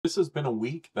This has been a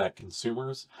week that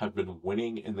consumers have been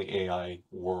winning in the AI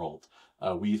world.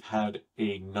 We've had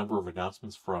a number of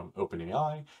announcements from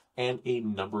OpenAI and a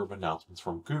number of announcements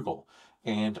from Google.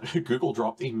 And Google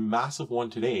dropped a massive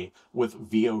one today with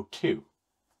Veo 2.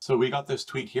 So we got this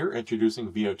tweet here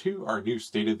introducing Veo 2, our new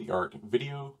state-of-the-art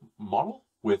video model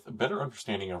with better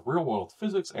understanding of real-world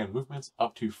physics and movements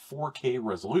up to 4K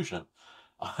resolution.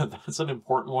 That's an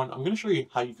important one. I'm going to show you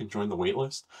how you can join the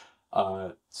waitlist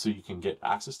so you can get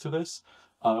access to this.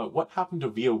 What happened to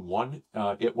Veo 1?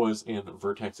 It was in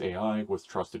Vertex AI with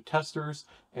trusted testers,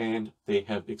 and they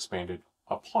have expanded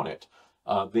upon it.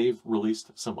 They've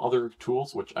released some other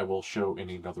tools, which I will show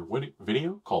in another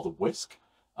video called Whisk.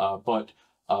 But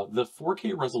the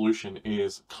 4K resolution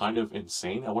is kind of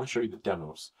insane. I want to show you the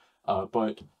demos.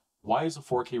 But why is the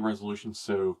 4K resolution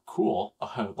so cool?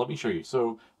 Let me show you.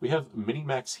 So we have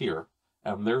Minimax here,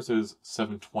 and theirs is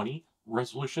 720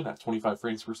 resolution at 25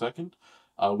 frames per second.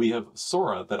 We have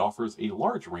Sora that offers a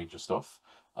large range of stuff,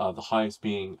 the highest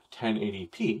being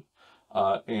 1080p,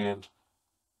 and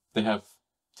they have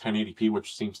 1080p,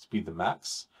 which seems to be the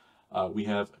max. We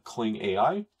have Kling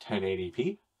AI,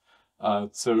 1080p.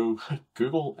 So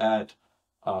Google at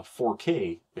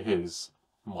 4K is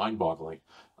mind-boggling.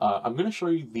 I'm going to show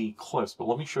you the clips, but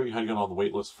let me show you how to get on the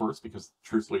waitlist first, because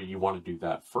truthfully, you want to do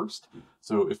that first.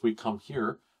 So if we come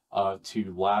here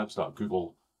to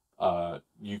labs.google,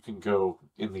 you can go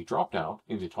in the drop-down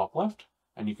in the top left,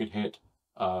 and you can hit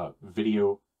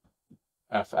Video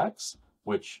FX,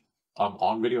 which I'm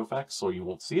on Video FX, so you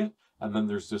won't see it. And then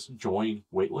there's this join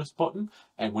waitlist button.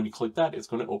 And when you click that, it's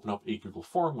going to open up a Google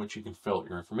form, which you can fill out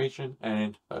your information.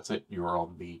 And that's it. You are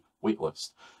on the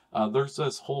waitlist. There's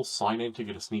this whole sign in to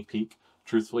get a sneak peek.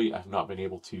 Truthfully, I've not been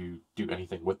able to do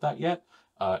anything with that yet.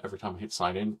 Every time I hit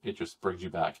sign in, it just brings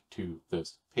you back to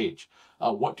this page.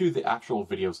 What do the actual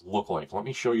videos look like? Let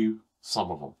me show you some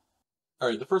of them. All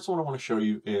right, the first one I want to show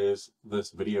you is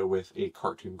this video with a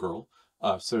cartoon girl.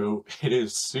 So it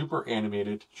is super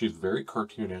animated. She's very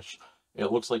cartoonish. It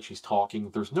looks like she's talking.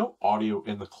 There's no audio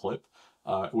in the clip.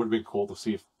 It would have been cool to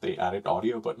see if they added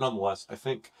audio, but nonetheless, I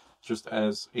think just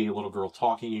as a little girl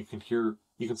talking, you can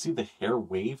see the hair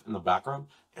wave in the background.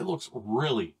 It looks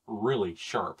really, really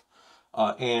sharp.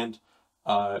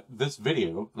 This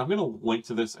video, and I'm going to link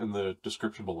to this in the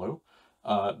description below,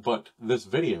 but this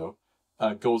video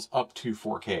goes up to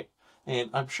 4K. And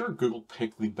I'm sure Google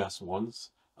picked the best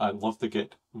ones. I'd love to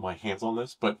get my hands on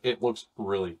this, but it looks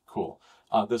really cool.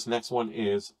 This next one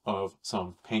is of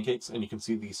some pancakes, and you can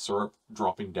see the syrup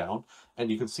dropping down,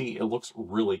 and you can see it looks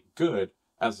really good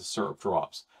as the syrup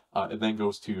drops. It then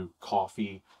goes to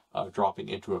coffee dropping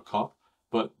into a cup,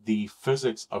 but the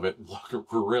physics of it look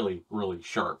really, really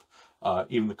sharp.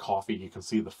 Even the coffee, you can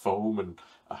see the foam, and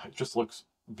it just looks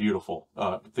beautiful.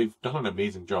 They've done an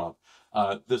amazing job.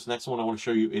 This next one I want to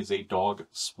show you is a dog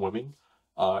swimming.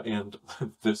 And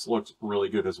this looks really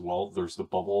good as well. There's the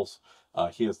bubbles.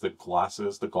 He has the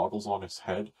glasses, the goggles on his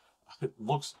head. It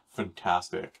looks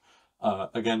fantastic.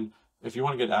 Again, if you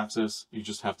want to get access, you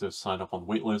just have to sign up on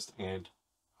the waitlist and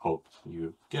hope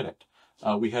you get it.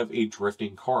 We have a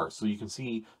drifting car. So you can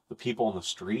see the people on the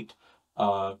street,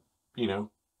 around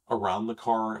the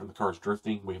car, and the car is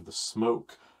drifting. We have the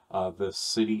smoke. The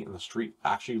city and the street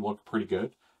actually look pretty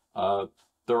good.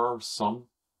 There are some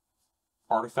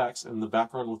artifacts in the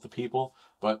background with the people,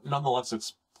 but nonetheless,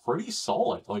 it's pretty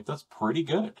solid. Like, that's pretty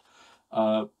good.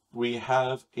 We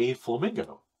have a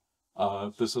flamingo.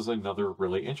 This is another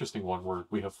really interesting one where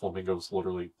we have flamingos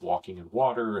literally walking in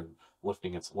water and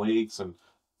lifting its legs, and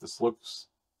this looks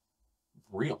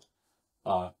real.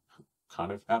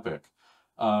 Kind of epic.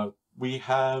 We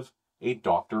have a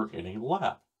doctor in a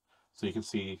lab. So you can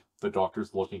see the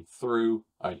doctor's looking through.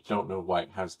 I don't know why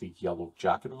it has the yellow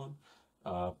jacket on,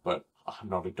 but I'm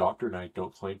not a doctor and I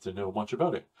don't claim to know much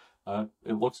about it.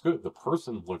 It looks good. The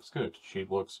person looks good. She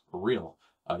looks real.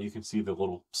 You can see the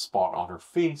little spot on her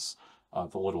face,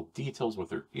 the little details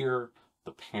with her ear,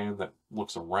 the pan that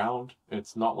looks around.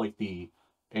 It's not like the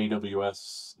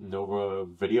AWS Nova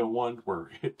video one where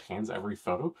it pans every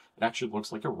photo. It actually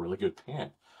looks like a really good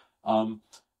pan.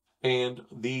 And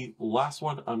the last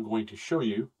one I'm going to show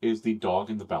you is the dog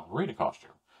in the ballerina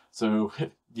costume. So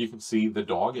you can see the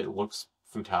dog. It looks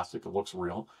fantastic. It looks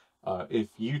real. If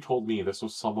you told me this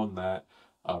was someone that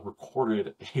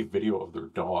recorded a video of their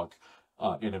dog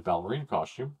in a ballerina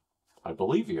costume, I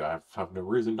believe you. I have no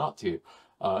reason not to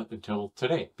until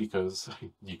today, because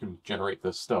you can generate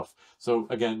this stuff. So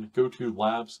again, go to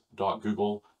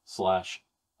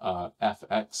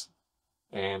labs.google/fx,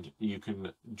 and you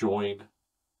can join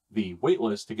the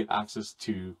waitlist to get access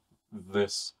to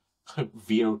this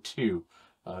Veo 2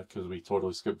 because we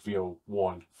totally skipped Veo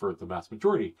 1 for the vast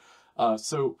majority.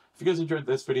 So if you guys enjoyed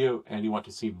this video and you want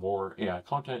to see more AI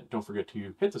content, don't forget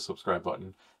to hit the subscribe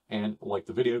button and like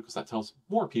the video, because that tells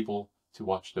more people to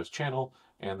watch this channel,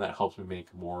 and that helps me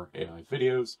make more AI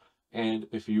videos. And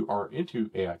if you are into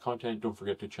AI content, don't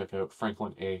forget to check out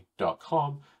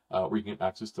franklina.com, where you can get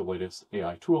access to the latest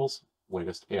AI tools,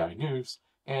 latest AI news,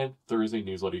 and there is a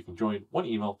newsletter you can join, 1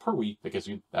 email per week that gives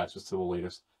you access to the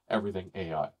latest everything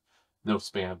AI. No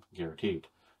spam guaranteed.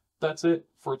 That's it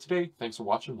for today. Thanks for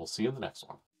watching. We'll see you in the next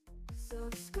one.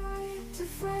 Subscribe to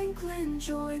Franklin,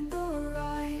 join the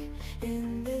ride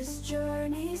in this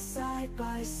journey side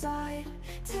by side.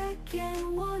 Tech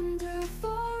and wonder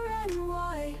far and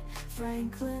wide.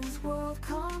 Franklin's world,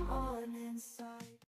 come on inside.